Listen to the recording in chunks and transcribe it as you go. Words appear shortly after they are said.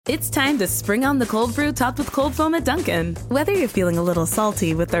It's time to spring on the cold brew topped with cold foam at Dunkin'. Whether you're feeling a little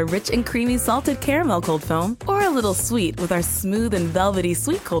salty with our rich and creamy salted caramel cold foam or a little sweet with our smooth and velvety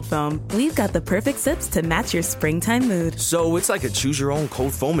sweet cold foam, we've got the perfect sips to match your springtime mood. So it's like a choose-your-own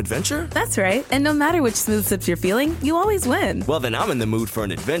cold foam adventure? That's right. And no matter which smooth sips you're feeling, you always win. Well, then I'm in the mood for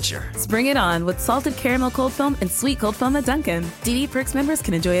an adventure. Spring it on with salted caramel cold foam and sweet cold foam at Dunkin'. DD Perks members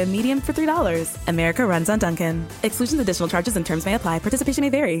can enjoy a medium for $3. America runs on Dunkin'. Exclusions, additional charges, and terms may apply. Participation may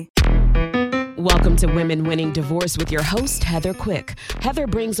vary. Welcome to Women Winning Divorce with your host, Heather Quick. Heather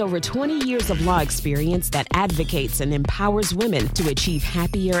brings over 20 years of law experience that advocates and empowers women to achieve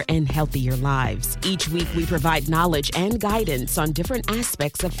happier and healthier lives. Each week, we provide knowledge and guidance on different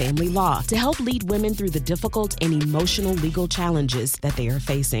aspects of family law to help lead women through the difficult and emotional legal challenges that they are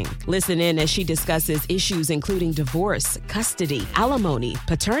facing. Listen in as she discusses issues including divorce, custody, alimony,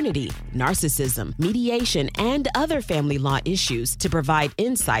 paternity, narcissism, mediation, and other family law issues to provide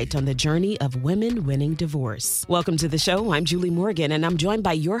insight on the journey of women winning divorce. Welcome to the show. I'm Julie Morgan, and I'm joined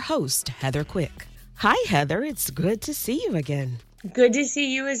by your host, Heather Quick. Hi, Heather. It's good to see you again. Good to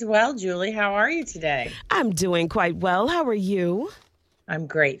see you as well, Julie. How are you today? I'm doing quite well. How are you? I'm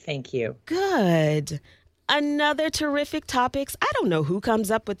great, thank you. Good. Another terrific topics. I don't know who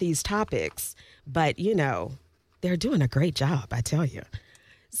comes up with these topics, but, they're doing a great job, I tell you.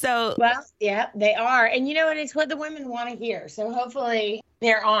 Well, yeah, they are. And and it's what the women want to hear. So hopefully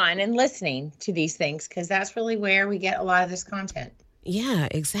they're on and listening to these things because that's really where we get a lot of this content. Yeah,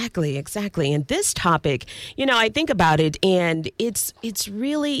 exactly. And this topic, I think about it and it's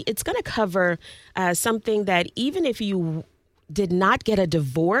going to cover something that even if you did not get a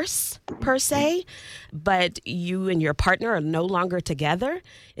divorce per se, but you and your partner are no longer together,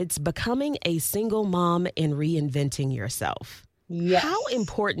 it's becoming a single mom and reinventing yourself. Yes. How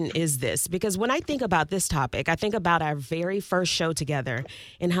important is this? Because when I think about this topic, I think about our very first show together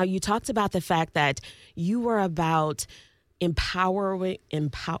and how you talked about the fact that you were about empowering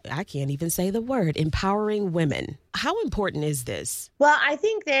women. How important is this? Well, I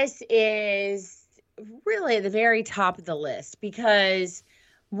think this is really at the very top of the list because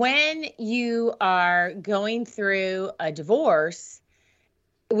when you are going through a divorce,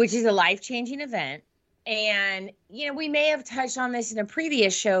 which is a life-changing event, and, we may have touched on this in a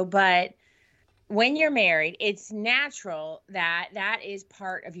previous show, but when you're married, it's natural that that is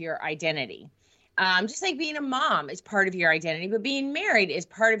part of your identity. Just like being a mom is part of your identity, but being married is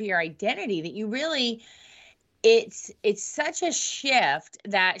part of your identity that you really, it's such a shift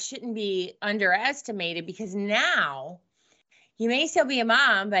that shouldn't be underestimated because now you may still be a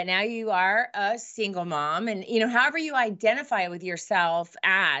mom, but now you are a single mom. And, however you identify with yourself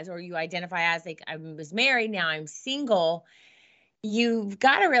as, or you identify as like I was married, now I'm single, you've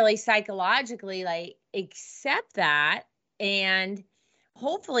got to really psychologically accept that and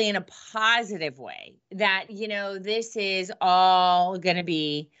hopefully in a positive way that, this is all going to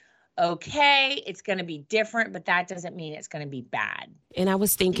be okay. It's going to be different, but that doesn't mean it's going to be bad. And I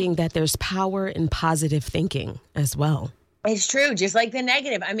was thinking that there's power in positive thinking as well. It's true. Just like the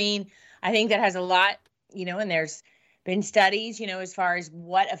negative. I mean, I think that has a lot, and there's been studies, as far as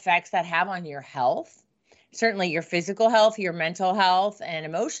what effects that have on your health, certainly your physical health, your mental health and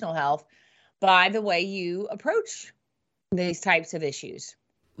emotional health by the way you approach these types of issues.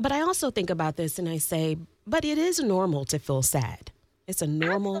 But I also think about this and I say, but it is normal to feel sad. It's a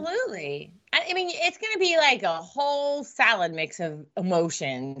normal. Absolutely. I mean, it's going to be like a whole salad mix of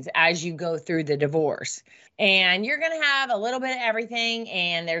emotions as you go through the divorce. And you're going to have a little bit of everything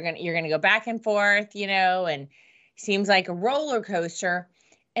and you're going to go back and forth, and seems like a roller coaster.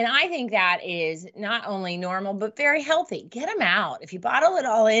 And I think that is not only normal, but very healthy. Get them out. If you bottle it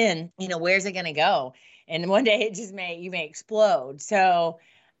all in, where's it going to go? And one day you may explode. So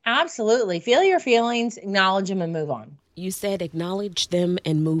absolutely feel your feelings, acknowledge them and move on. You said acknowledge them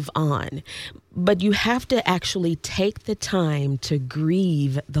and move on, but you have to actually take the time to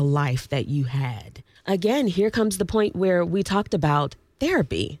grieve the life that you had. Again, here comes the point where we talked about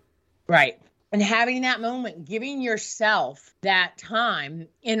therapy. Right. And having that moment, giving yourself that time.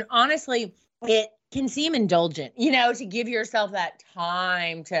 And honestly, it can seem indulgent, to give yourself that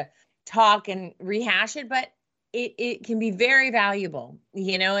time to talk and rehash it, but it can be very valuable,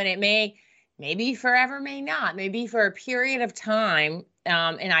 and it may be forever, may not, maybe for a period of time.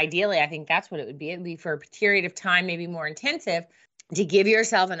 And ideally, I think that's what it would be. It would be for a period of time, maybe more intensive, to give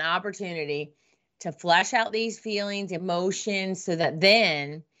yourself an opportunity to flesh out these feelings, emotions, so that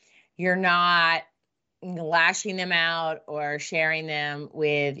then you're not lashing them out or sharing them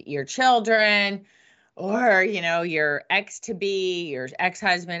with your children or, your ex-to-be, your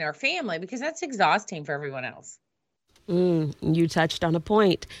ex-husband or family, because that's exhausting for everyone else. You touched on a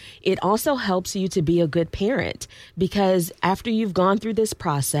point. It also helps you to be a good parent because after you've gone through this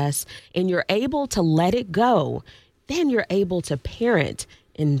process and you're able to let it go, then you're able to parent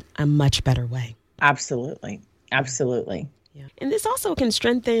in a much better way. Absolutely. Absolutely. Yeah. And this also can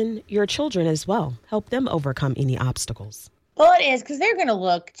strengthen your children as well, help them overcome any obstacles. Well, it is because they're going to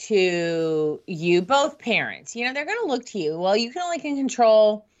look to you, both parents. They're going to look to you. Well, you can only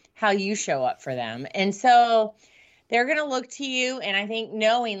control how you show up for them. And so they're going to look to you. And I think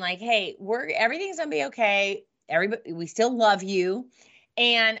knowing like, hey, everything's going to be okay. We still love you.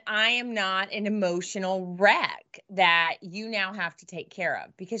 And I am not an emotional wreck that you now have to take care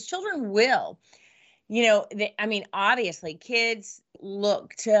of because children will. Obviously kids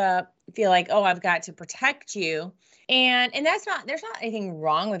look to feel like, oh, I've got to protect you. And there's not anything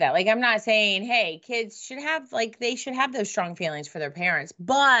wrong with that. Like, I'm not saying, hey, kids they should have those strong feelings for their parents,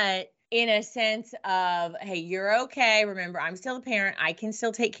 but in a sense of, hey, you're okay. Remember, I'm still a parent. I can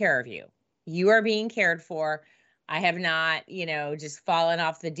still take care of you. You are being cared for. I have not, just fallen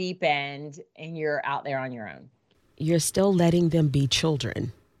off the deep end and you're out there on your own. You're still letting them be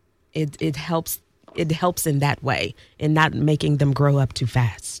children. It helps in that way and not making them grow up too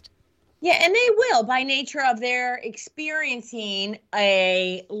fast. Yeah, and they will by nature of their experiencing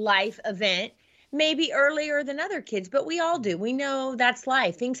a life event, maybe earlier than other kids, but we all do. We know that's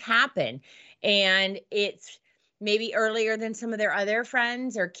life. Things happen. And it's maybe earlier than some of their other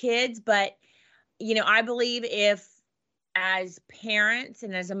friends or kids. But, I believe if as parents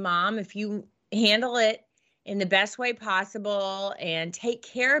and as a mom, if you handle it in the best way possible and take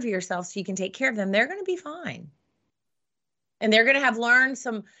care of yourself so you can take care of them, they're going to be fine. And they're going to have learned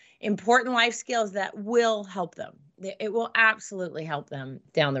some important life skills that will help them. It will absolutely help them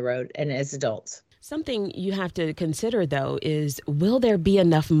down the road and as adults. Something you have to consider, though, is will there be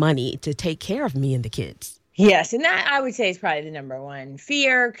enough money to take care of me and the kids? Yes. And that I would say is probably the number one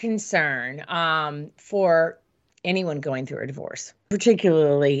fear, concern for anyone going through a divorce,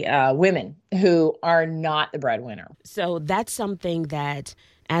 particularly women who are not the breadwinner. So that's something that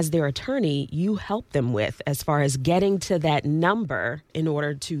as their attorney, you help them with as far as getting to that number in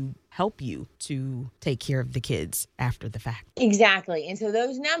order to help you to take care of the kids after the fact. Exactly. And so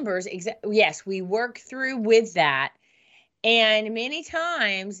those numbers, yes, we work through with that. And many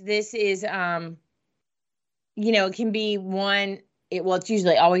times this is, it can be it's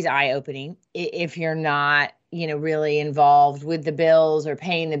usually always eye-opening if you're not, really involved with the bills or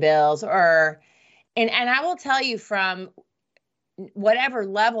paying the bills and I will tell you from whatever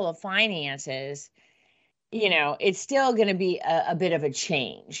level of finances, it's still going to be a bit of a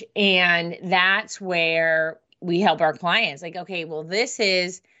change. And that's where we help our clients. Like, okay, well, this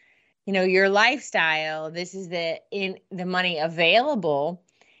is, your lifestyle. This is the money available.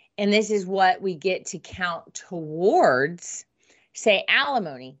 And this is what we get to count towards, say,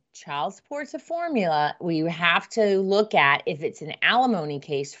 alimony. Child support's a formula. We have to look at if it's an alimony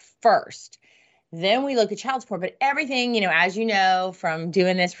case first. Then we look at child support, but everything, as you know, from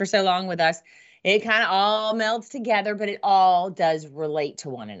doing this for so long with us, it kind of all melds together, but it all does relate to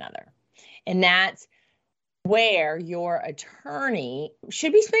one another. And that's where your attorney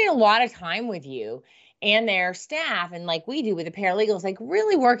should be spending a lot of time with you and their staff. And like we do with the paralegals, like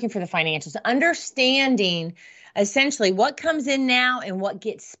really working for the financials, understanding essentially what comes in now and what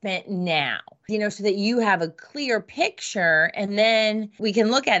gets spent now, so that you have a clear picture. And then we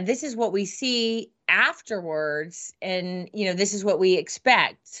can look at this is what we see afterwards. And, this is what we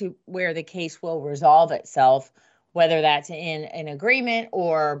expect to where the case will resolve itself, whether that's in an agreement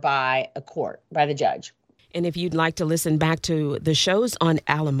or by a court, by the judge. And if you'd like to listen back to the shows on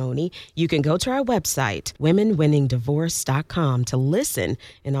alimony, you can go to our website, womenwinningdivorce.com, to listen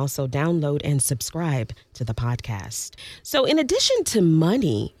and also download and subscribe to the podcast. So in addition to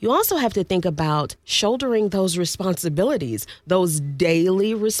money, you also have to think about shouldering those responsibilities, those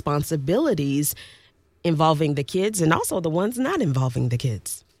daily responsibilities involving the kids and also the ones not involving the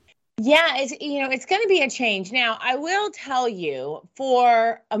kids. Yeah, it's going to be a change. Now, I will tell you,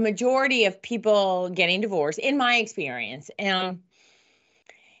 for a majority of people getting divorced, in my experience, it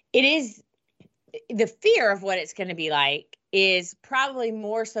is the fear of what it's going to be like is probably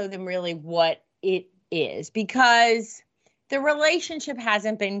more so than really what it is, because the relationship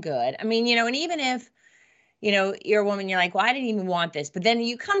hasn't been good. I mean, and even if, you're a woman, you're like, well, I didn't even want this. But then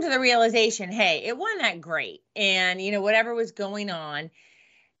you come to the realization, hey, it wasn't that great. And, whatever was going on,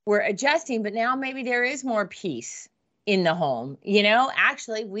 we're adjusting, but now maybe there is more peace in the home.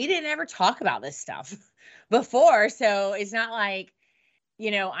 Actually, we didn't ever talk about this stuff before. So it's not like,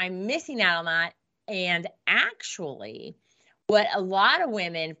 I'm missing out on that. And actually, what a lot of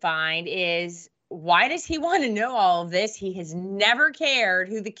women find is why does he want to know all of this? He has never cared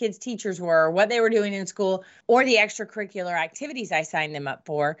who the kids' teachers were, what they were doing in school, or the extracurricular activities I signed them up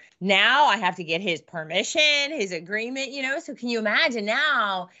for. Now I have to get his permission, his agreement, So can you imagine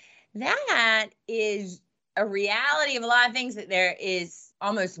now that is a reality of a lot of things that there is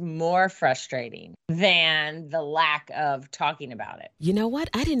almost more frustrating than the lack of talking about it. You know what?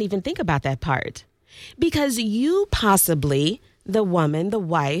 I didn't even think about that part. Because you possibly, the woman, the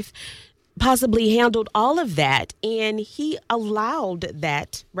wife, possibly handled all of that, and he allowed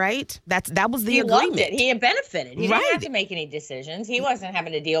that, right? That was the agreement. Loved it. He had benefited. He didn't have to make any decisions. He wasn't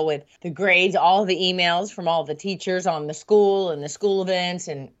having to deal with the grades, all the emails from all the teachers on the school and the school events.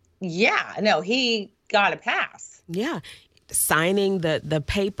 And he got a pass. Yeah. Signing the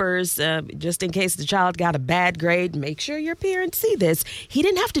papers just in case the child got a bad grade. Make sure your parents see this. He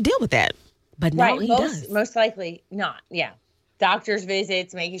didn't have to deal with that. But now he does. Most likely not. Yeah. Doctor's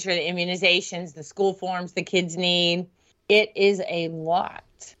visits, making sure the immunizations, the school forms the kids need. It is a lot.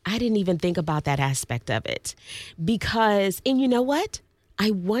 I didn't even think about that aspect of it because, and you know what? I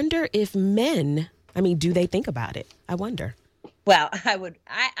wonder if men, do they think about it? I wonder. Well,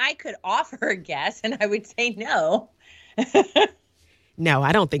 I could offer a guess and I would say no. No,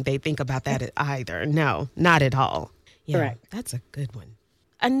 I don't think they think about that either. No, not at all. Yeah, correct. That's a good one.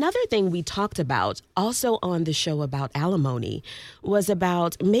 Another thing we talked about also on the show about alimony was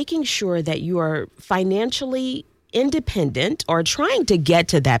about making sure that you are financially independent or trying to get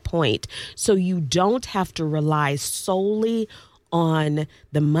to that point so you don't have to rely solely on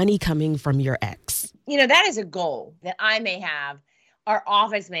the money coming from your ex. That is a goal that I may have, our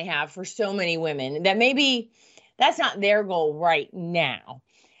office may have for so many women that maybe that's not their goal right now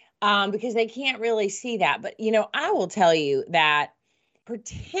because they can't really see that. But, I will tell you that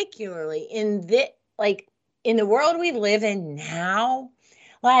particularly in the world we live in now,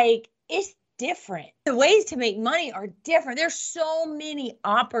 it's different. The ways to make money are different. There's so many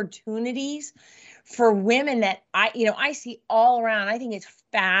opportunities for women that I see all around. I think it's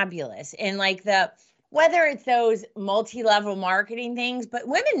fabulous. And whether it's those multi-level marketing things, but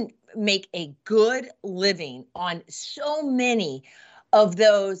women make a good living on so many of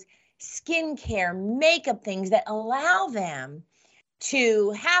those skincare, makeup things that allow them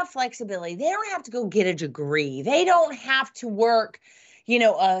to have flexibility. They don't have to go get a degree. They don't have to work,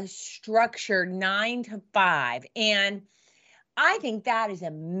 a structured 9 to 5. And I think that is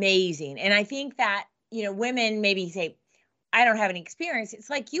amazing. And I think that, women maybe say, I don't have any experience. It's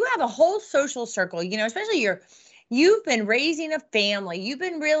like you have a whole social circle, especially you've been raising a family. You've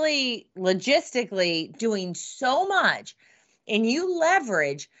been really logistically doing so much, and you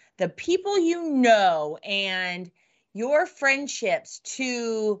leverage the people and your friendships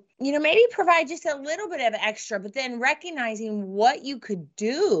to, maybe provide just a little bit of extra, but then recognizing what you could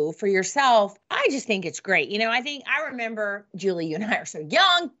do for yourself. I just think it's great. I remember, Julie, you and I are so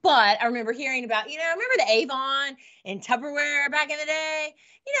young, but I remember hearing about, remember the Avon and Tupperware back in the day?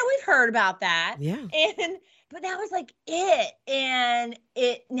 We've heard about that. Yeah. But that was it. And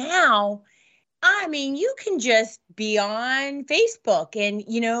it now, you can just be on Facebook and,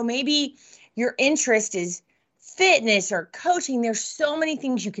 maybe your interest is fitness or coaching. There's so many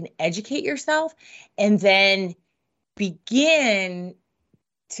things you can educate yourself and then begin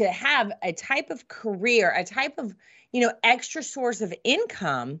to have a type of career, a type of, extra source of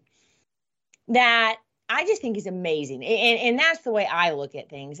income that I just think is amazing. And that's the way I look at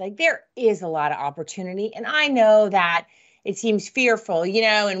things. There is a lot of opportunity. And I know that it seems fearful,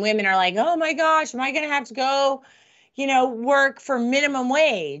 and women are like, oh my gosh, am I going to have to go, work for minimum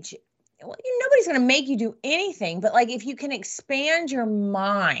wage? Well, nobody's going to make you do anything. But if you can expand your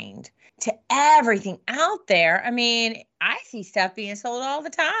mind to everything out there, I see stuff being sold all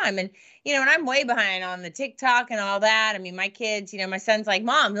the time. And, and I'm way behind on the TikTok and all that. My kids, my son's like,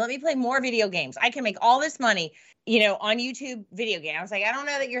 Mom, let me play more video games. I can make all this money, on YouTube video game. I was like, I don't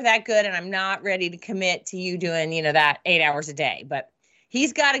know that you're that good, and I'm not ready to commit to you doing, that 8 hours a day. But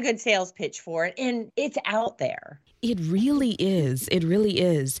he's got a good sales pitch for it, and it's out there. It really is. It really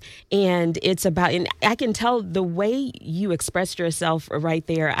is. And it's about, and I can tell the way you expressed yourself right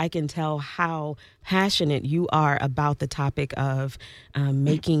there, I can tell how passionate you are about the topic of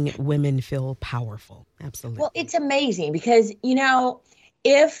making women feel powerful. Absolutely. Well, it's amazing because,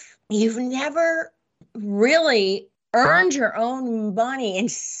 if you've never really earned your own money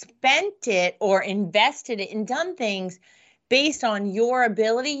and spent it or invested it and done things based on your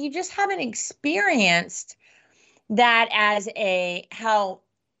ability, you just haven't experienced that as how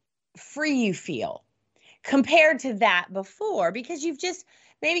free you feel compared to that before, because you've just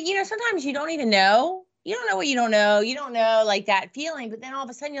maybe, sometimes you don't even know. You don't know what you don't know. You don't know that feeling. But then all of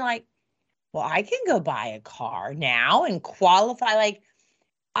a sudden you're like, well, I can go buy a car now and qualify. Like,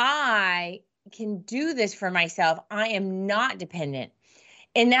 I can do this for myself. I am not dependent.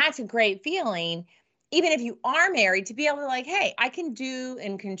 And that's a great feeling, even if you are married, to be able to like, hey, I can do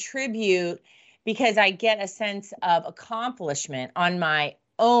and contribute because I get a sense of accomplishment on my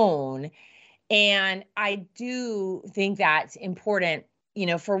own. And I do think that's important,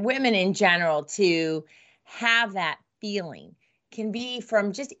 for women in general to have that feeling. Can be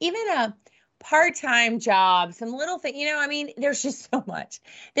from just even a part-time job, some little thing, I mean, there's just so much.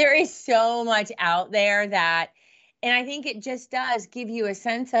 There is so much out there and I think it just does give you a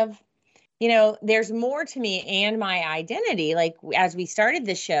sense of, there's more to me and my identity, like as we started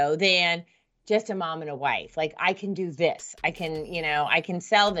the show, than just a mom and a wife. Like, I can do this. I can, I can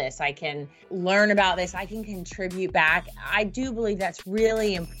sell this. I can learn about this. I can contribute back. I do believe that's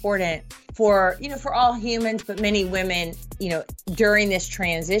really important for all humans, but many women, during this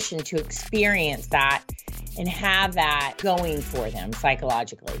transition to experience that and have that going for them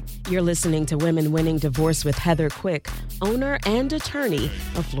psychologically. You're listening to Women Winning Divorce with Heather Quick, owner and attorney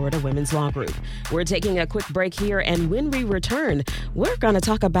of Florida Women's Law Group. We're taking a quick break here, and when we return, we're going to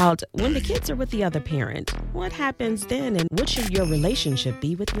talk about when the kids are with the other parent. What happens then, and what should your relationship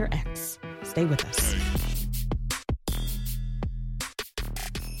be with your ex? Stay with us.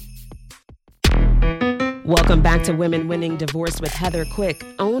 Welcome back to Women Winning Divorce with Heather Quick,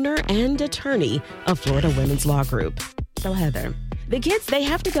 owner and attorney of Florida Women's Law Group. So Heather, the kids, they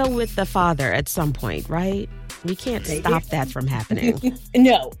have to go with the father at some point, right? We can't stop that from happening.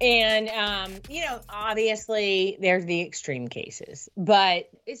 No. And, obviously there's the extreme cases, but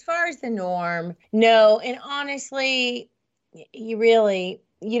as far as the norm, no. And honestly,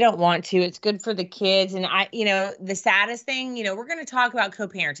 you don't want to. It's good for the kids. And the saddest thing, we're going to talk about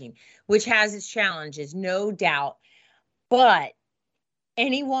co-parenting, which has its challenges, no doubt. But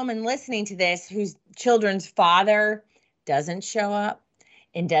any woman listening to this whose children's father doesn't show up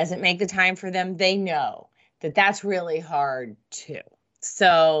and doesn't make the time for them, they know that that's really hard too.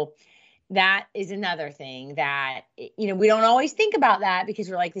 So that is another thing that, we don't always think about that because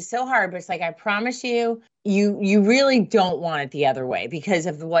we're like, this is so hard, but it's like, I promise you, you really don't want it the other way because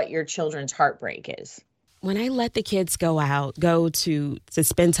of what your children's heartbreak is. When I let the kids go to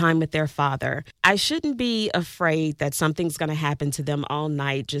spend time with their father, I shouldn't be afraid that something's going to happen to them all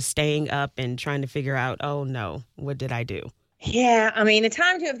night, just staying up and trying to figure out, oh no, what did I do? Yeah, I mean, the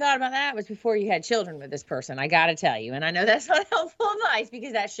time to have thought about that was before you had children with this person, I got to tell you. And I know that's not helpful advice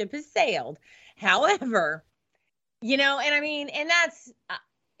because that ship has sailed. However, and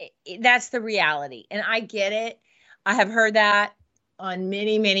that's the reality. And I get it. I have heard that on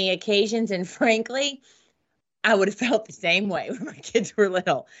many, many occasions. And frankly, I would have felt the same way when my kids were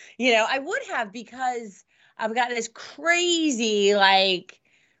little. I would have, because I've got this crazy,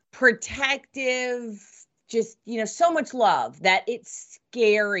 protective, just, so much love that it's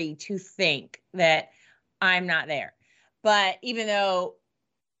scary to think that I'm not there. But even though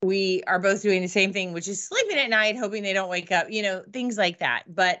we are both doing the same thing, which is sleeping at night, hoping they don't wake up, things like that.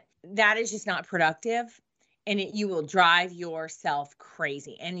 But that is just not productive. And you will drive yourself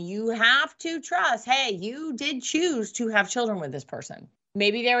crazy. And you have to trust, hey, you did choose to have children with this person.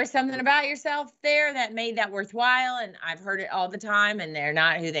 Maybe there was something about yourself there that made that worthwhile. And I've heard it all the time. And they're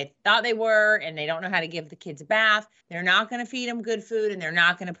not who they thought they were. And they don't know how to give the kids a bath. They're not going to feed them good food. And they're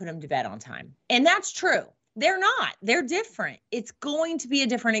not going to put them to bed on time. And that's true. They're not. They're different. It's going to be a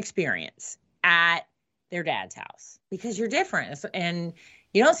different experience at their dad's house because you're different. And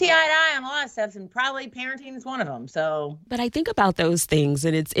you don't see eye to eye on a lot of stuff, and probably parenting is one of them. So, but I think about those things,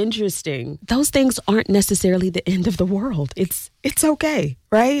 and it's interesting. Those things aren't necessarily the end of the world. It's okay,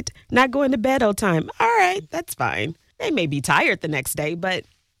 right? Not going to bed on time. All right, that's fine. They may be tired the next day, but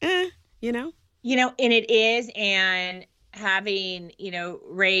and it is. And having,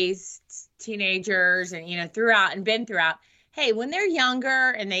 raised teenagers and, been throughout. Hey, when they're younger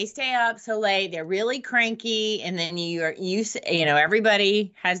and they stay up so late, they're really cranky. And then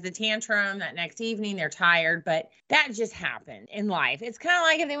everybody has the tantrum that next evening, they're tired, but that just happened in life. It's kind of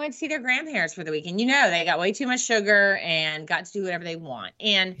like if they went to see their grandparents for the weekend, they got way too much sugar and got to do whatever they want.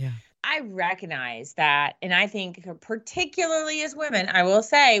 And yeah. I recognize that. And I think particularly as women, I will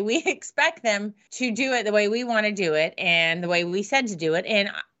say we expect them to do it the way we want to do it and the way we said to do it. And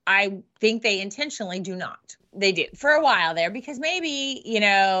I think they intentionally do not. They do for a while there because maybe,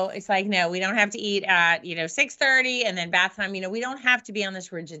 it's like, no, we don't have to eat at, 6:30 and then bath time. We don't have to be on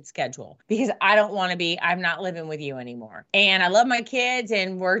this rigid schedule because I'm not living with you anymore. And I love my kids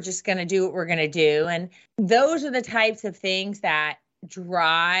and we're just going to do what we're going to do. And those are the types of things that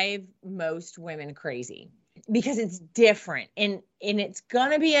drive most women crazy. because it's different, and it's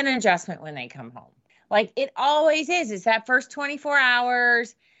going to be an adjustment when they come home. Like it always is. It's that first 24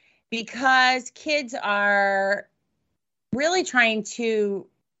 hours, because kids are really trying to,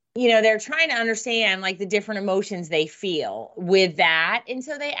 they're trying to understand like the different emotions they feel with that. And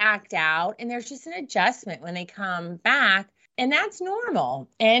so they act out, and there's just an adjustment when they come back. And that's normal.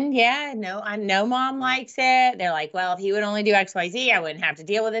 And yeah, no, I know mom likes it. They're like, well, if he would only do X, Y, Z, I wouldn't have to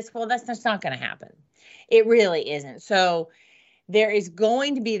deal with this. Well, that's just not going to happen. It really isn't. So there is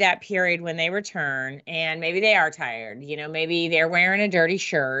going to be that period when they return, and maybe they are tired. Maybe they're wearing a dirty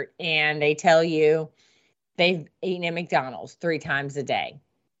shirt and they tell you they've eaten at McDonald's 3 times a day.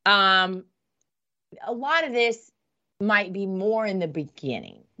 A lot of this might be more in the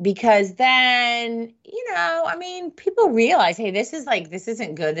beginning, because then, people realize, hey, this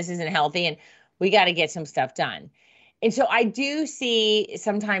isn't good. This isn't healthy. And we got to get some stuff done. And so I do see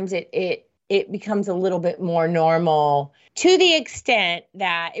sometimes it becomes a little bit more normal, to the extent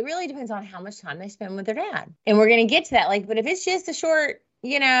that it really depends on how much time they spend with their dad. And we're going to get to that. But if it's just a short,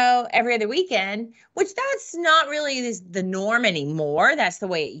 every other weekend, which that's not really the norm anymore. That's the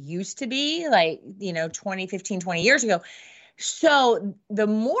way it used to be, 20 years ago. So the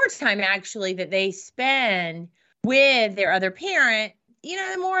more time actually that they spend with their other parent,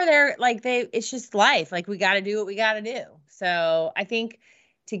 the more they're it's just life. Like, we got to do what we got to do. So I think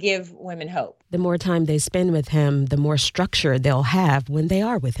to give women hope. The more time they spend with him, the more structure they'll have when they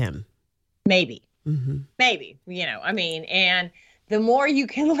are with him. Maybe. Mm-hmm. Maybe, and the more you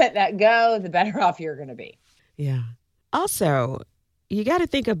can let that go, the better off you're going to be. Yeah. Also, you got to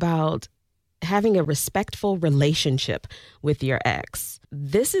think about having a respectful relationship with your ex.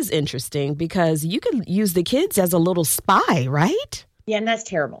 This is interesting because you could use the kids as a little spy, right? Yeah, and that's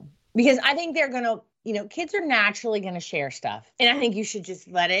terrible, because I think they're going to, kids are naturally going to share stuff. And I think you should just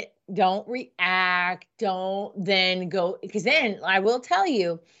let it. Don't react. Don't then go, because then I will tell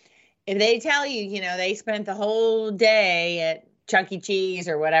you, if they tell you, they spent the whole day at Chuck E. Cheese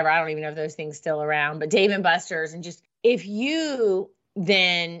or whatever, I don't even know if those things still around, but Dave and Buster's, and just, if you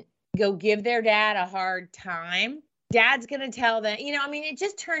then go give their dad a hard time, dad's going to tell them, it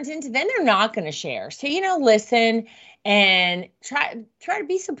just turns into, then they're not going to share. So, listen and try to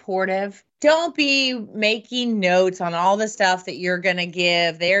be supportive. Don't be making notes on all the stuff that you're going to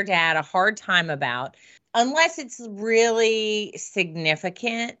give their dad a hard time about, unless it's really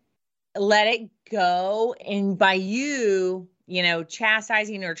significant. Let it go. And by you,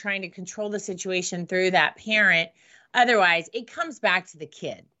 chastising or trying to control the situation through that parent, otherwise it comes back to the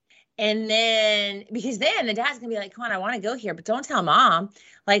kid. And then, because then the dad's going to be like, come on, I want to go here, but don't tell mom.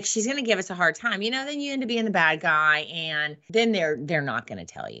 Like, she's going to give us a hard time. Then you end up being the bad guy, and then they're not going to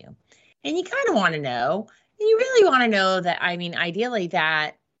tell you. And you kind of want to know, and you really want to know that, ideally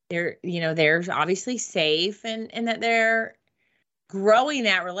that they're obviously safe, and that they're growing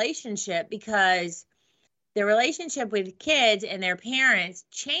that relationship, because the relationship with kids and their parents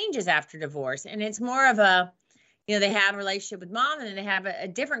changes after divorce. And it's more of a, they have a relationship with mom, and then they have a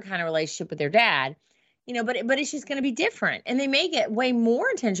different kind of relationship with their dad, but it's just going to be different. And they may get way more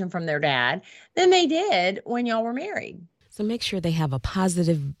attention from their dad than they did when y'all were married. So make sure they have a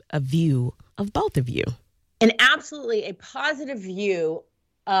positive view of both of you. And absolutely a positive view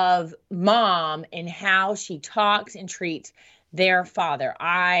of mom and how she talks and treats their father.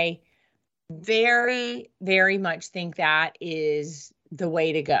 I very, very much think that is the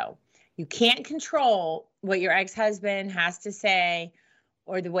way to go. You can't control what your ex-husband has to say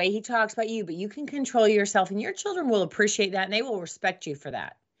or the way he talks about you, but you can control yourself, and your children will appreciate that, and they will respect you for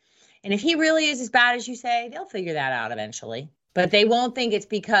that. And if he really is as bad as you say, they'll figure that out eventually. But they won't think it's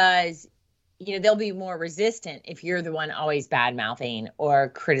because, they'll be more resistant if you're the one always bad-mouthing or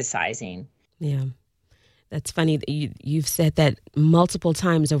criticizing. Yeah. That's funny that you've said that multiple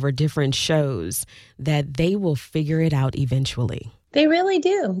times over different shows, that they will figure it out eventually. They really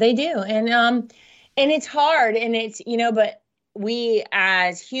do. They do. And it's hard, and it's, but we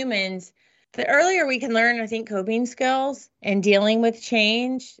as humans, the earlier we can learn, I think, coping skills and dealing with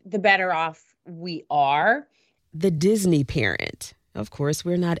change, the better off we are. The Disney parent. Of course,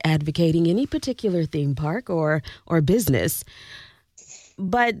 we're not advocating any particular theme park or business,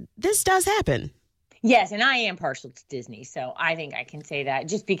 but this does happen. Yes, and I am partial to Disney, so I think I can say that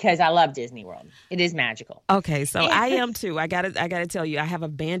just because I love Disney World. It is magical. Okay, so I am too. I gotta tell you, I have a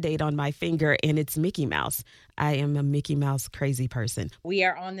Band-Aid on my finger, and it's Mickey Mouse. I am a Mickey Mouse crazy person. We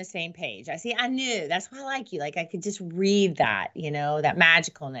are on the same page. I knew. That's why I like you. Like, I could just read that, that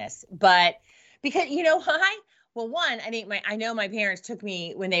magicalness. But because, why? Well, one, I know my parents took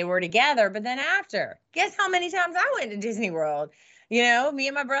me when they were together, but then after, guess how many times I went to Disney World? Me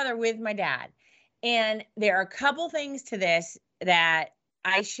and my brother with my dad. And there are a couple things to this that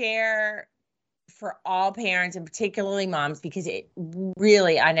I share for all parents and particularly moms, because it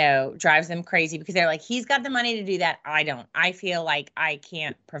really, I know, drives them crazy because they're like, he's got the money to do that. I don't. I feel like I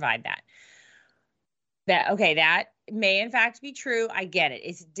can't provide that. That may in fact be true. I get it.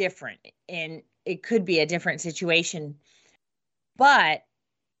 It's different and it could be a different situation. But,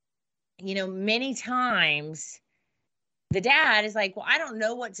 many times the dad is like, well, I don't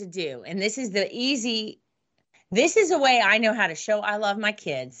know what to do. And this is a way I know how to show I love my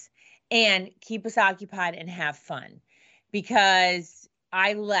kids and keep us occupied and have fun, because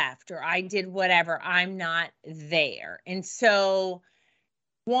I left or I did whatever. I'm not there. And so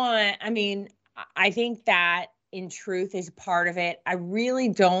I think that in truth is part of it. I really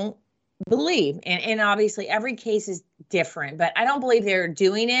don't believe, and obviously every case is different, but I don't believe they're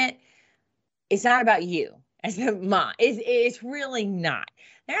doing it. It's not about you as the mom. It's really not.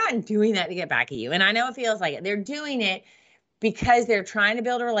 They're not doing that to get back at you. And I know it feels like it. They're doing it because they're trying to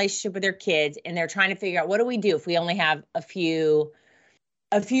build a relationship with their kids, and they're trying to figure out, what do we do if we only have a few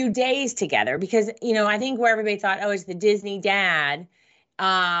days together? Because, I think where everybody thought, oh, it's the Disney dad,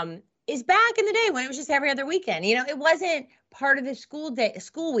 is back in the day when it was just every other weekend. It wasn't part of the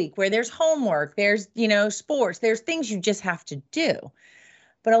school week where there's homework, there's, sports, there's things you just have to do.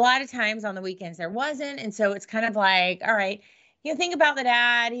 But a lot of times on the weekends there wasn't. And so it's kind of like, all right, think about the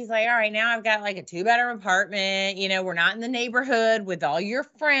dad. He's like, all right, now I've got like a 2-bedroom apartment. We're not in the neighborhood with all your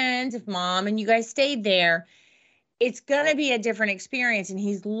friends. If mom and you guys stayed there, it's going to be a different experience. And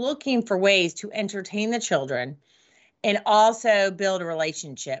he's looking for ways to entertain the children and also build a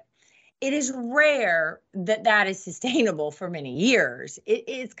relationship. It is rare that is sustainable for many years.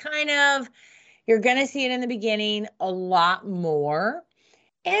 It's kind of, you're going to see it in the beginning a lot more.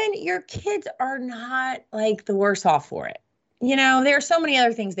 And your kids are not like the worse off for it. There are so many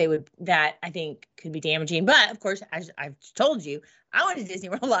other things that I think could be damaging. But of course, as I've told you, I went to Disney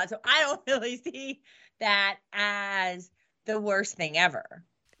World a lot, so I don't really see that as the worst thing ever.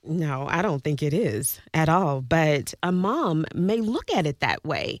 No, I don't think it is at all. But a mom may look at it that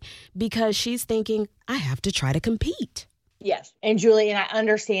way because she's thinking, I have to try to compete. Yes. And Julie, and I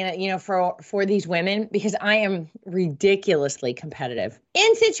understand it, for these women, because I am ridiculously competitive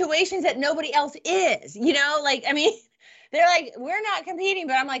in situations that nobody else is, they're like, we're not competing,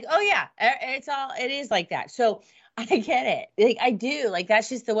 but I'm like, oh yeah, it is like that. So I get it. Like I do, like, that's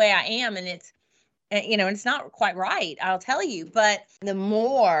just the way I am. And it's not quite right, I'll tell you, but the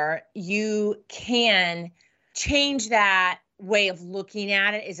more you can change that way of looking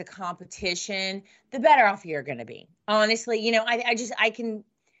at it as a competition, the better off you're going to be. Honestly, I can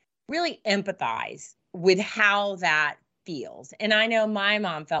really empathize with how that feels. And I know my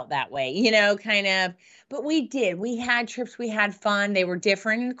mom felt that way, but we had trips, we had fun. They were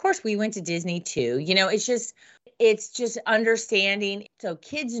different. And of course we went to Disney too. It's just understanding. So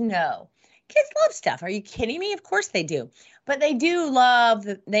kids love stuff. Are you kidding me? Of course they do. But they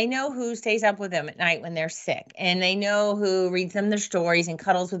know who stays up with them at night when they're sick, and they know who reads them their stories and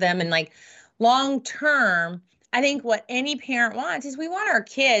cuddles with them. And like long term, I think what any parent wants is we want our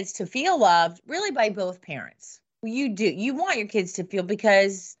kids to feel loved really by both parents. You do. You want your kids to feel,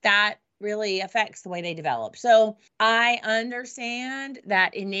 because that really affects the way they develop. So I understand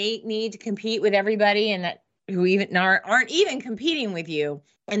that innate need to compete with everybody, and that who even aren't even competing with you.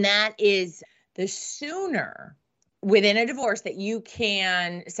 And that is the sooner within a divorce that you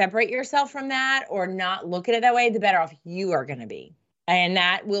can separate yourself from that or not look at it that way, the better off you are going to be. And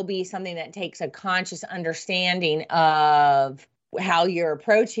that will be something that takes a conscious understanding of how you're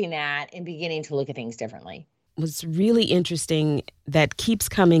approaching that and beginning to look at things differently. What's really interesting that keeps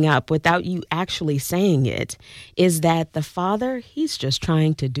coming up without you actually saying it is that the father, he's just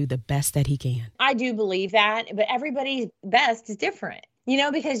trying to do the best that he can. I do believe that, but everybody's best is different,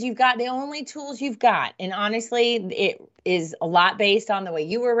 because you've got the only tools you've got. And honestly, it is a lot based on the way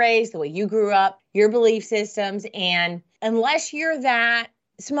you were raised, the way you grew up, your belief systems. And unless you're that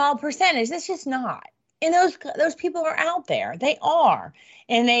small percentage, that's just not. And those people are out there. They are.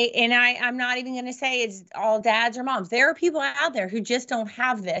 And I'm not even going to say it's all dads or moms. There are people out there who just don't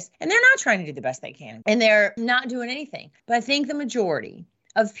have this, and they're not trying to do the best they can, and they're not doing anything. But I think the majority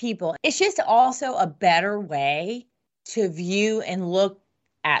of people, it's just also a better way to view and look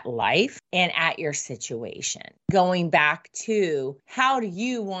at life and at your situation. Going back to, how do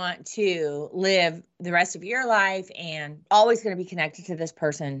you want to live the rest of your life, and always going to be connected to this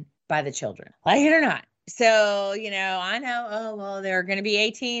person by the children, like it or not. So, I know, oh, well, they're going to be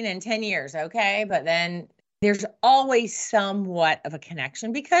 18 in 10 years. Okay. But then there's always somewhat of a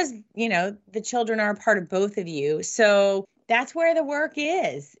connection because, the children are a part of both of you. So that's where the work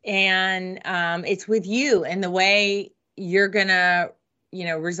is. And it's with you and the way you're going to,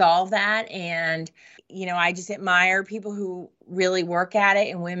 resolve that. And, I just admire people who really work at it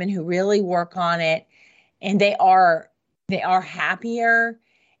and women who really work on it. And they are happier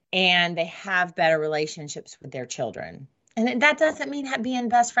and they have better relationships with their children. And that doesn't mean being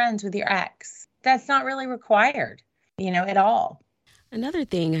best friends with your ex. That's not really required, at all. Another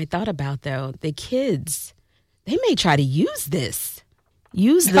thing I thought about, though, the kids, they may try to use the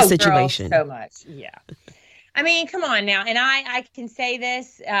situation. Girl, so much. Yeah. I mean, come on now. And I can say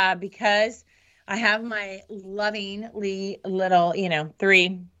this because I have my lovingly little,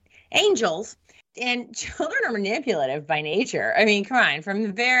 3 angels. And children are manipulative by nature. I mean, come on, from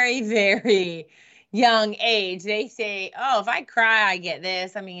the very, very young age, they say, oh, if I cry, I get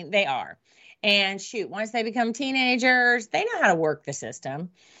this. I mean, they are. And shoot, once they become teenagers, they know how to work the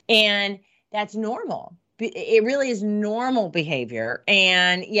system. And that's normal. It really is normal behavior.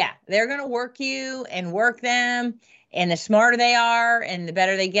 And yeah, they're going to work you and work them. And the smarter they are and the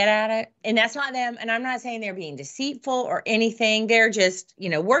better they get at it. And that's not them. And I'm not saying they're being deceitful or anything. They're just,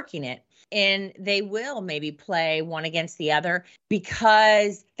 working it. And they will maybe play one against the other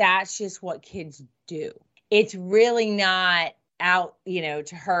because that's just what kids do. It's really not out,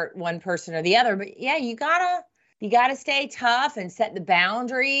 to hurt one person or the other. But yeah, you gotta stay tough and set the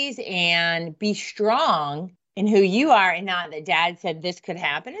boundaries and be strong in who you are, and not that dad said this could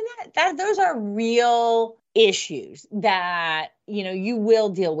happen. And that those are real issues that, you will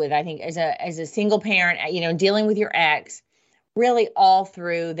deal with, I think, as a single parent, dealing with your ex really all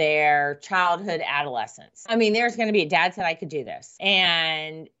through their childhood, adolescence. I mean, there's going to be a dad said I could do this.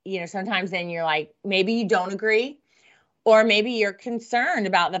 And, sometimes then you're like, maybe you don't agree, or maybe you're concerned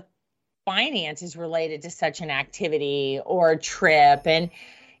about the finances related to such an activity or a trip. And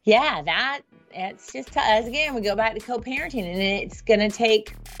yeah, it's just, as again, we go back to co-parenting, and it's going to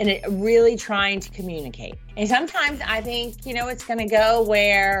take really trying to communicate. And sometimes I think, it's going to go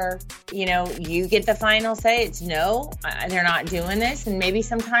where, you get the final say. It's no, they're not doing this. And maybe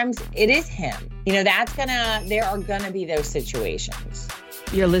sometimes it is him. There are going to be those situations.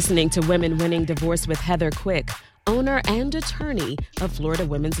 You're listening to Women Winning Divorce with Heather Quick, owner and attorney of Florida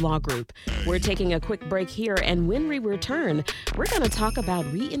Women's Law Group. We're taking a quick break here, and when we return, we're going to talk about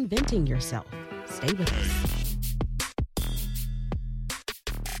reinventing yourself. Stay with us.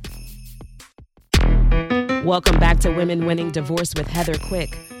 Welcome back to Women Winning Divorce with Heather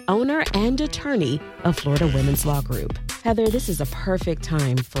Quick, owner and attorney of Florida Women's Law Group. Heather, this is a perfect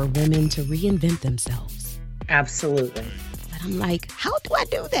time for women to reinvent themselves. Absolutely. But I'm like, how do I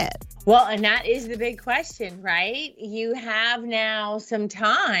do that? Well, and that is the big question, right? You have now some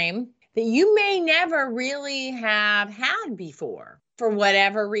time that you may never really have had before for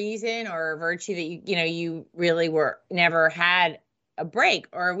whatever reason or virtue that you really never had a break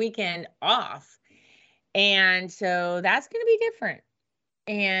or a weekend off. And so that's going to be different.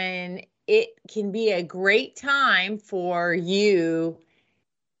 And it can be a great time for you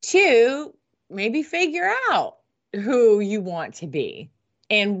to maybe figure out who you want to be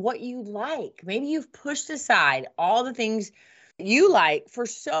and what you like. Maybe you've pushed aside all the things you like for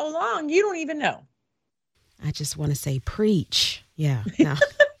so long, you don't even know. I just want to say preach. Yeah. No.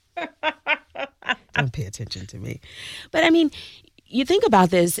 Don't pay attention to me. But I mean, you think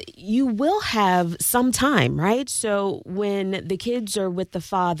about this, you will have some time, right? So when the kids are with the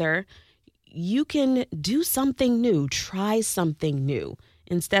father, you can do something new, try something new.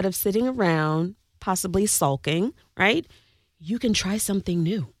 Instead of sitting around, possibly sulking, right? You can try something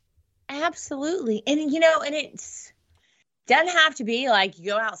new. Absolutely. And, and it's doesn't have to be like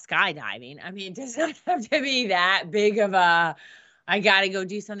you go out skydiving. I mean, it doesn't have to be that big of I got to go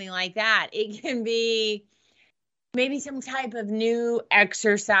do something like that. It can be maybe some type of new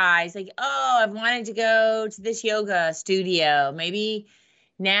exercise. Like, oh, I've wanted to go to this yoga studio. Maybe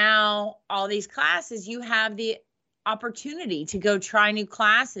now all these classes, you have the opportunity to go try new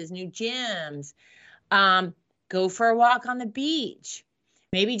classes, new gyms, go for a walk on the beach,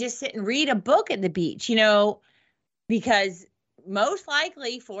 maybe just sit and read a book at the beach, because most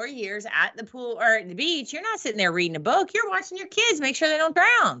likely 4 years at the pool or at the beach, you're not sitting there reading a book. You're watching your kids make sure they don't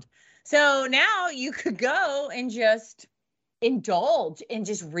drown. So now you could go and just indulge and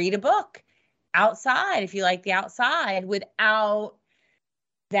just read a book outside if you like the outside without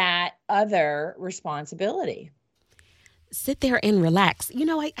that other responsibility. Sit there and relax.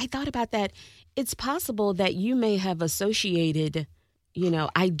 I thought about that. It's possible that you may have associated,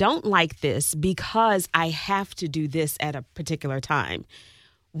 I don't like this because I have to do this at a particular time.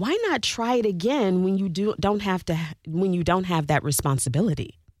 Why not try it again when you don't have that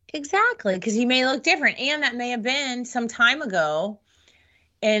responsibility? Exactly, because you may look different, and that may have been some time ago,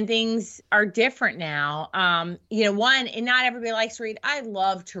 and things are different now. One, and not everybody likes to read. I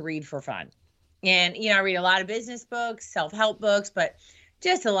love to read for fun. And, I read a lot of business books, self-help books, but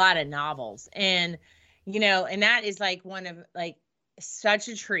just a lot of novels. And, and that is like one of like such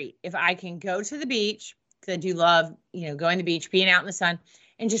a treat. If I can go to the beach, because I do love, going to the beach, being out in the sun,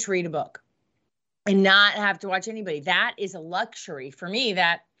 and just read a book and not have to watch anybody. That is a luxury for me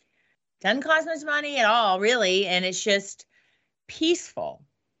that doesn't cost much money at all, really. And it's just peaceful.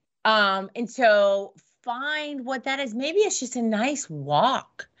 And so find what that is. Maybe it's just a nice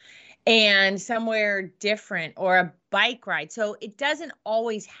walk and somewhere different, or a bike ride. So it doesn't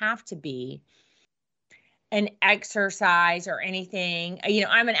always have to be an exercise or anything.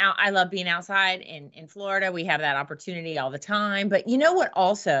 I love being outside in Florida. We have that opportunity all the time. But you know what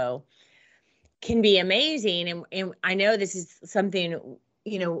also can be amazing? And I know this is something,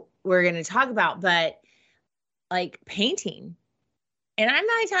 we're going to talk about, but like painting. And I'm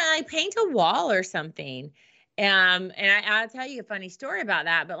not talking like paint a wall or something. And I'll tell you a funny story about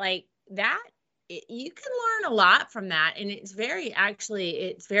that. But like that, you can learn a lot from that. And it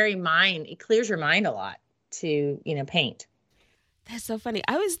clears your mind a lot to, paint. That's so funny.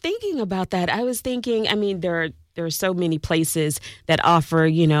 I was thinking about that. There are so many places that offer,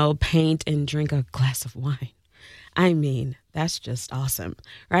 paint and drink a glass of wine. That's just awesome,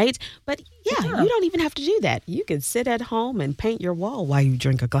 right? But yeah, you don't even have to do that. You can sit at home and paint your wall while you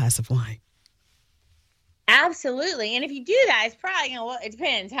drink a glass of wine. Absolutely. And if you do that, it's probably it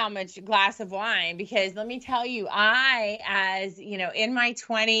depends how much glass of wine, because let me tell you, in my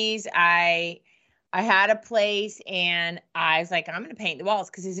 20s, I had a place and I was like, I'm going to paint the walls,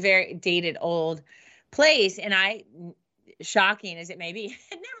 because it's a very dated old place. And shocking as it may be,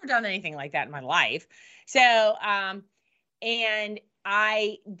 I'd never done anything like that in my life. So, and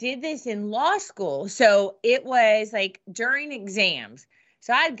I did this in law school. So it was like during exams.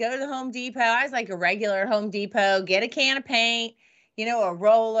 So I'd go to the Home Depot. I was like a regular Home Depot, get a can of paint, a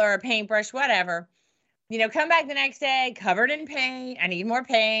roller, a paintbrush, whatever. Come back the next day covered in paint. I need more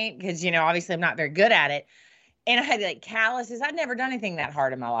paint because, obviously I'm not very good at it. And I had like calluses. I'd never done anything that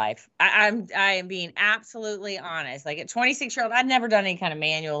hard in my life. I am being absolutely honest. Like at 26-year-old, I'd never done any kind of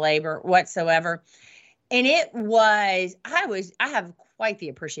manual labor whatsoever. And I have quite the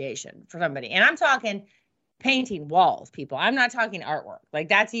appreciation for somebody. And I'm talking painting walls, people. I'm not talking artwork. Like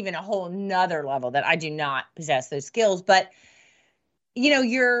that's even a whole nother level that I do not possess those skills. But,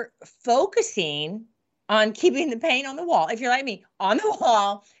 you're focusing on keeping the paint on the wall. If you're like me, on the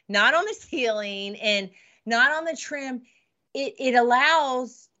wall, not on the ceiling and not on the trim, it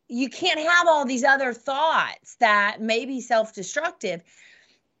allows, you can't have all these other thoughts that may be self-destructive.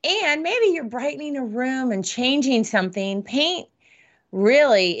 And maybe you're brightening a room and changing something. Paint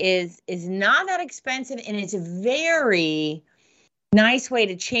really is not that expensive, and it's a very nice way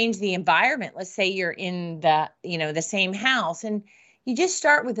to change the environment. Let's say you're in the same house and you just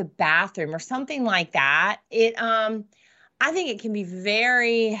start with a bathroom or something like that. I think it can be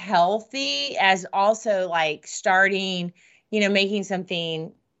very healthy, as also like starting, making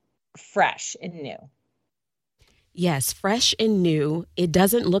something fresh and new. Yes, fresh and new. It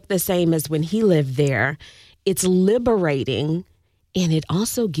doesn't look the same as when he lived there. It's liberating, and it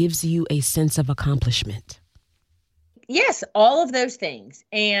also gives you a sense of accomplishment. Yes, all of those things.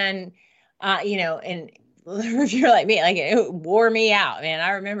 And, and if you're like me, like it wore me out, man.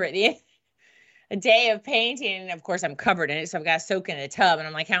 I remember at the end, a day of painting, and of course I'm covered in it, so I've got to soak in a tub, and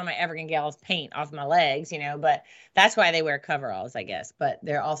I'm like, how am I ever gonna get all this paint off my legs, but that's why they wear coveralls, I guess. But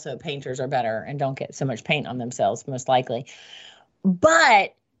they're also, painters are better and don't get so much paint on themselves, most likely.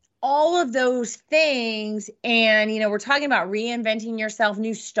 But all of those things, and we're talking about reinventing yourself,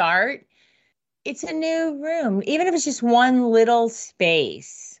 new start. It's a new room, even if it's just one little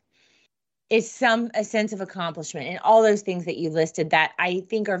space. It's a sense of accomplishment, and all those things that you listed that I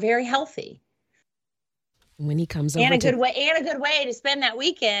think are very healthy. When he comes over, and a good way to spend that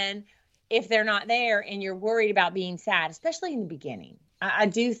weekend if they're not there and you're worried about being sad, especially in the beginning. I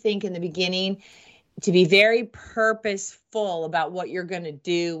do think in the beginning to be very purposeful about what you're going to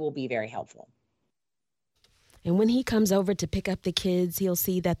do will be very helpful. And when he comes over to pick up the kids, he'll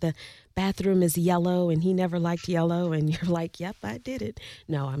see that the bathroom is yellow, and he never liked yellow. And you're like, "Yep, I did it."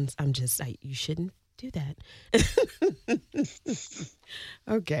 No, you shouldn't do that.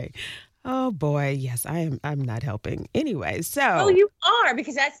 Okay. Oh boy, yes, I'm not helping. Anyway, so. Oh, you are,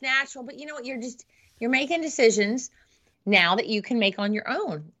 because that's natural. But you know what? You're making decisions now that you can make on your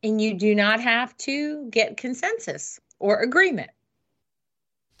own, and you do not have to get consensus or agreement.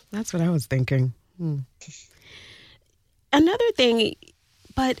 That's what I was thinking. Another thing,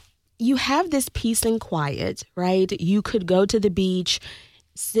 But you have this peace and quiet, right? You could go to the beach,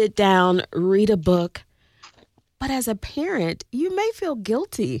 sit down, read a book. But as a parent, you may feel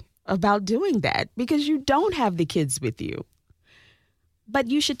guilty about doing that because you don't have the kids with you. But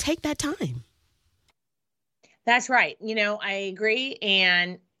you should take that time. That's right. I agree.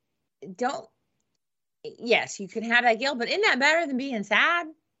 And yes, you can have that guilt, but isn't that better than being sad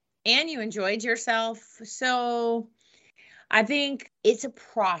and you enjoyed yourself? So I think it's a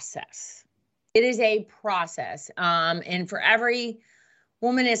process. It is a process. And for every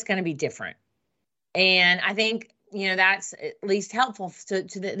woman, it's going to be different. And I think, that's at least helpful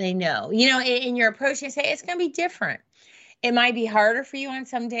to that they know, in your approach, you say it's going to be different. It might be harder for you on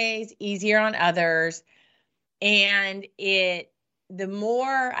some days, easier on others. And the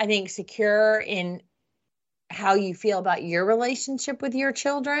more, I think, secure in how you feel about your relationship with your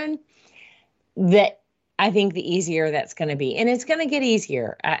children, that I think the easier that's going to be. And it's going to get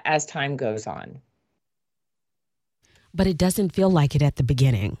easier as time goes on. But it doesn't feel like it at the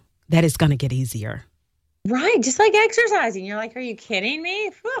beginning, that it's going to get easier. Right. Just like exercising. You're like, are you kidding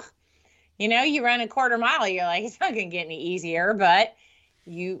me? Whew. You run a quarter mile, you're like, it's not going to get any easier, but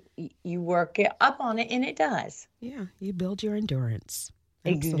you work it up on it and it does. Yeah. You build your endurance.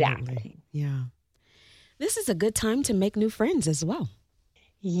 Absolutely. Exactly. Yeah. This is a good time to make new friends as well.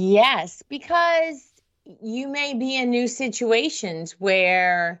 Yes, because you may be in new situations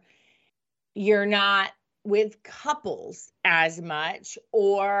where you're not with couples as much,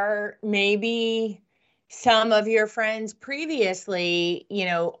 or maybe some of your friends previously,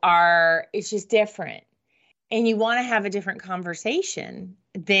 it's just different. And you want to have a different conversation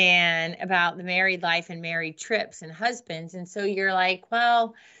than about the married life and married trips and husbands. And so you're like,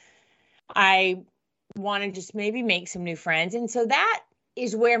 well, I want to just maybe make some new friends. And so that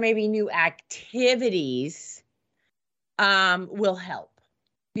is where maybe new activities will help,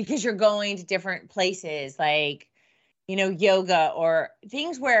 because you're going to different places like, yoga or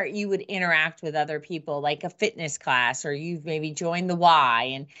things where you would interact with other people, like a fitness class, or you've maybe joined the Y.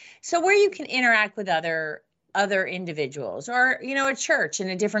 And so where you can interact with other individuals, or, a church in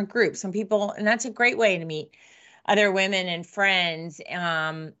a different group, some people, and that's a great way to meet other women and friends.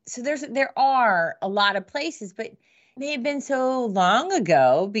 So there are a lot of places, but may have been so long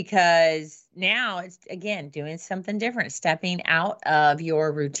ago, because now it's, again, doing something different, stepping out of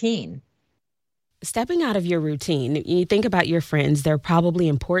your routine. Stepping out of your routine, you think about your friends, they're probably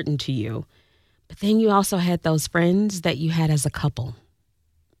important to you, but then you also had those friends that you had as a couple.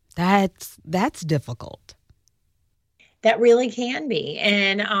 That's difficult. That really can be.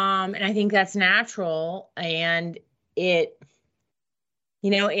 And I think that's natural, and it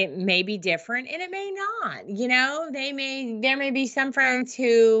may be different and it may not, there may be some friends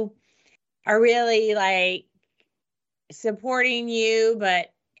who are really like supporting you,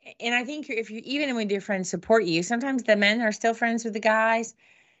 and I think even when your friends support you, sometimes the men are still friends with the guys,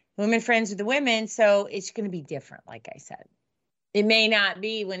 women friends with the women. So it's going to be different. Like I said, it may not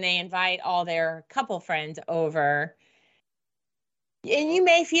be when they invite all their couple friends over, and you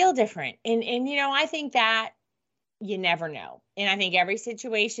may feel different. And I think that you never know. And I think every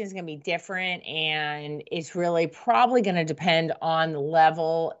situation is going to be different, and it's really probably going to depend on the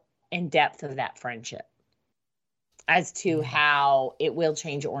level and depth of that friendship as to how it will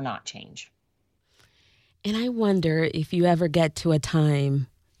change or not change. And I wonder if you ever get to a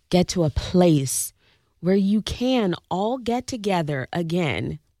place where you can all get together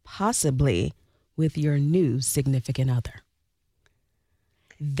again, possibly with your new significant other.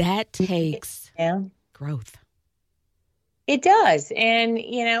 That takes growth. It does. And,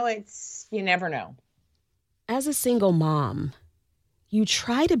 you never know. As a single mom, you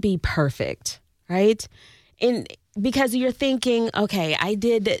try to be perfect, right? And because you're thinking, okay, I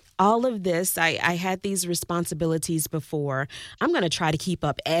did all of this. I had these responsibilities before. I'm going to try to keep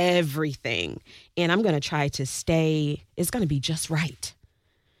up everything, and I'm going to try to stay. It's going to be just right.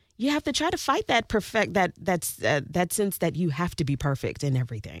 You have to try to fight that sense that you have to be perfect in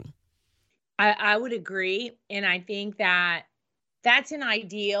everything. I would agree. And I think that that's an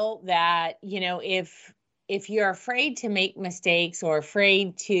ideal that, if you're afraid to make mistakes or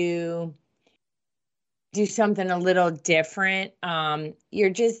afraid to do something a little different, you're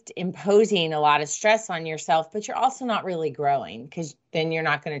just imposing a lot of stress on yourself, but you're also not really growing, because then you're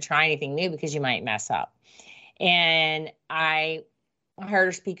not going to try anything new because you might mess up. And I heard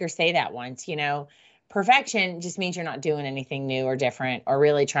a speaker say that once, perfection just means you're not doing anything new or different or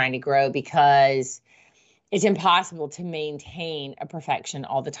really trying to grow, because it's impossible to maintain a perfection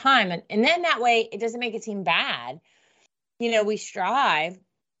all the time. And then that way it doesn't make it seem bad. We strive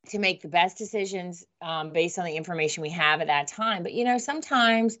to make the best decisions based on the information we have at that time. But,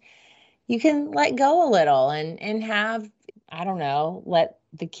 sometimes you can let go a little and have, I don't know, let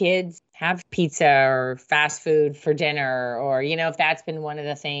the kids have pizza or fast food for dinner, or, if that's been one of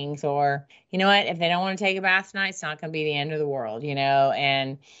the things, or, if they don't want to take a bath tonight, it's not going to be the end of the world,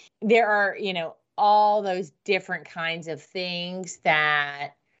 and there are, all those different kinds of things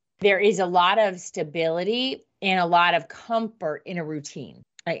that there is a lot of stability and a lot of comfort in a routine.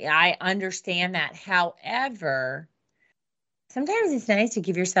 I understand that. However, sometimes it's nice to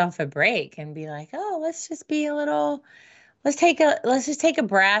give yourself a break and be like, oh, let's just take a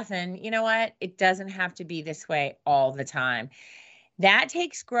breath. And you know what? It doesn't have to be this way all the time. That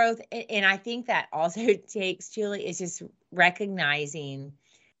takes growth. And I think that also takes, Julie, is just recognizing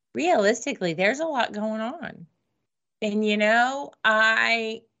realistically, there's a lot going on. And,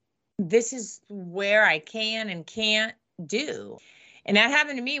 this is where I can and can't do. And that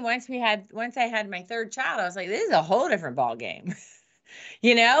happened to me once I had my third child. I was like, this is a whole different ball game,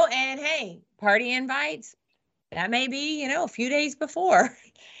 and hey, party invites, that may be, a few days before,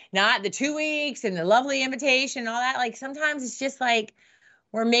 not the 2 weeks and the lovely invitation and all that. Like sometimes it's just like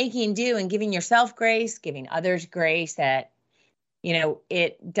we're making do and giving yourself grace, giving others grace that,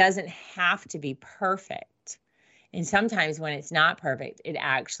 it doesn't have to be perfect. And sometimes when it's not perfect, it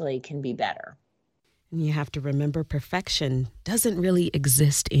actually can be better. And you have to remember perfection doesn't really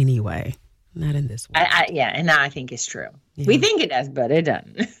exist anyway. Not in this way. And that I think is true. Yeah. We think it does, but it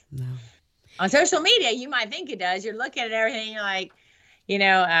doesn't. No. On social media, you might think it does. You're looking at everything, you're like,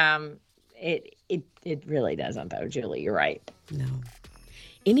 it really doesn't though, Julie. You're right. No.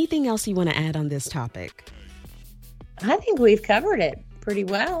 Anything else you want to add on this topic? I think we've covered it pretty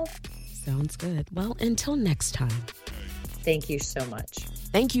well. Sounds good. Well, until next time. Thank you so much.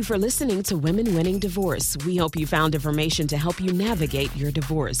 Thank you for listening to Women Winning Divorce. We hope you found information to help you navigate your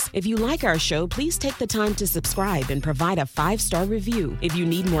divorce. If you like our show, please take the time to subscribe and provide a 5-star review. If you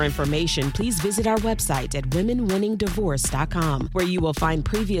need more information, please visit our website at womenwinningdivorce.com, where you will find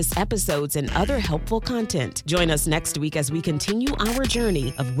previous episodes and other helpful content. Join us next week as we continue our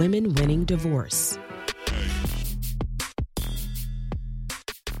journey of women winning divorce.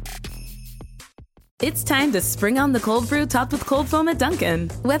 It's time to spring on the cold brew topped with cold foam at Dunkin'.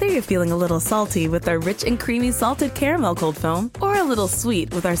 Whether you're feeling a little salty with our rich and creamy salted caramel cold foam, or a little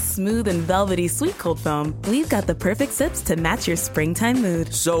sweet with our smooth and velvety sweet cold foam, we've got the perfect sips to match your springtime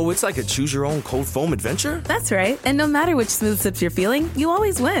mood. So it's like a choose-your-own cold foam adventure? That's right. And no matter which smooth sips you're feeling, you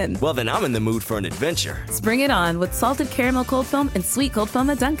always win. Well, then I'm in the mood for an adventure. Spring it on with salted caramel cold foam and sweet cold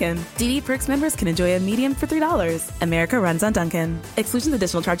foam at Dunkin'. DD Perks members can enjoy a medium for $3. America runs on Dunkin'. Exclusions,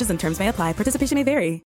 additional charges, and terms may apply. Participation may vary.